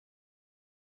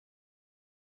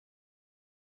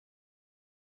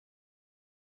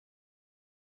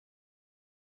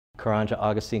Karanja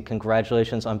Augustine,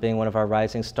 congratulations on being one of our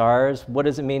rising stars. What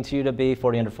does it mean to you to be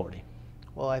 40 under 40?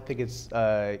 Well, I think it's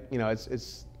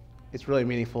it's really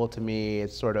meaningful to me.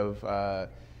 It sort of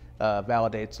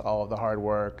validates all of the hard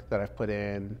work that I've put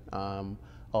in,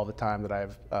 all the time that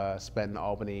I've spent in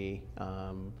Albany,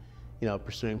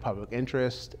 pursuing public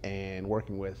interest and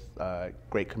working with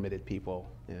great committed people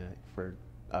for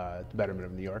the betterment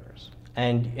of New Yorkers.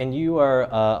 And you are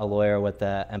a lawyer with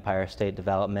the Empire State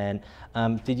Development.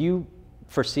 Did you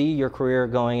foresee your career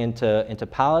going into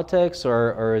politics,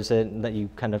 or is it that you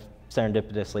kind of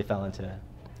serendipitously fell into it?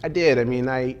 I did. I mean,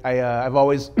 I've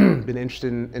always been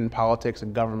interested in politics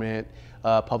and government,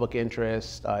 public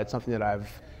interest. It's something that I've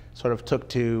sort of took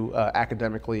to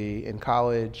academically in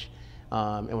college.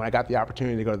 And when I got the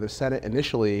opportunity to go to the Senate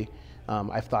initially,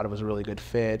 I thought it was a really good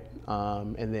fit.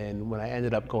 And then when I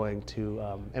ended up going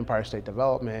to Empire State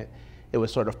Development, it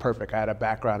was sort of perfect. I had a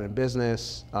background in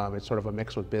business. It's sort of a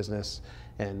mix with business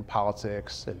and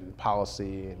politics and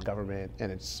policy and government,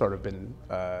 and it's sort of been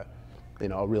a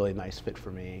really nice fit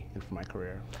for me and for my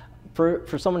career.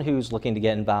 For someone who's looking to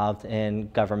get involved in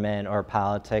government or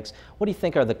politics, what do you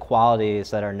think are the qualities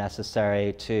that are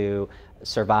necessary to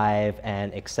survive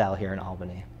and excel here in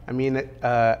Albany? I mean,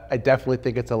 I definitely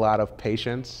think it's a lot of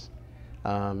patience.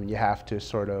 You have to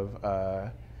sort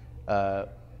of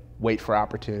wait for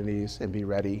opportunities and be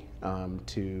ready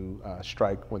to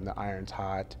strike when the iron's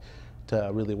hot,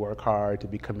 to really work hard, to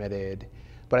be committed.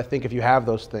 But I think if you have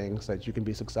those things, that you can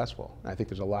be successful. I think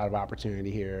there's a lot of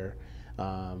opportunity here.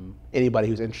 Anybody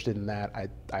who's interested in that,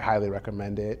 I highly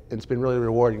recommend it. And it's been really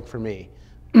rewarding for me.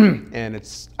 And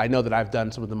I know that I've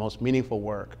done some of the most meaningful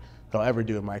work that I'll ever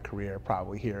do in my career,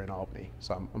 probably here in Albany.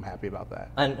 So I'm happy about that.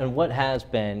 And what has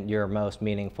been your most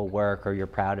meaningful work or your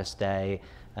proudest day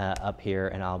up here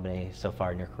in Albany so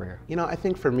far in your career? I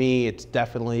think for me, it's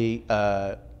definitely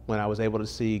when I was able to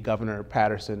see Governor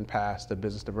Patterson pass the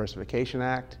Business Diversification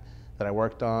Act that I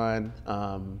worked on.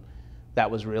 That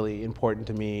was really important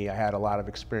to me. I had a lot of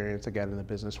experience, again, in the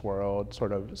business world,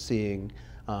 sort of seeing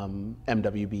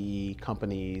MWBE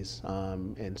companies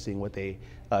and seeing what they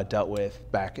dealt with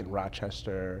back in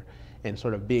Rochester, and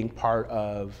sort of being part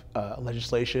of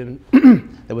legislation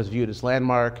that was viewed as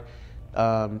landmark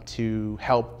to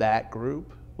help that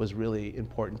group was really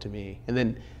important to me. And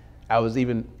then I was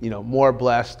even more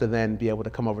blessed to then be able to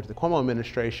come over to the Cuomo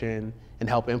administration and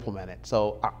help implement it.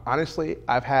 So honestly,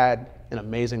 I've had an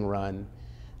amazing run,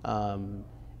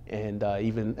 and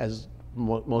even as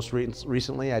most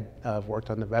recently, I've worked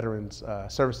on the Veterans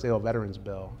Service Sale Veterans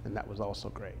Bill, and that was also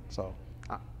great. So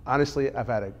honestly, I've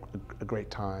had a great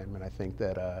time, and I think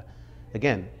that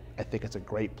again, I think it's a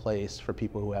great place for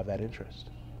people who have that interest.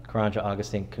 Karanja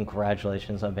Augustine,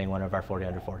 congratulations on being one of our 40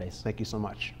 under 40s. Thank you so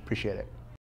much. Appreciate it.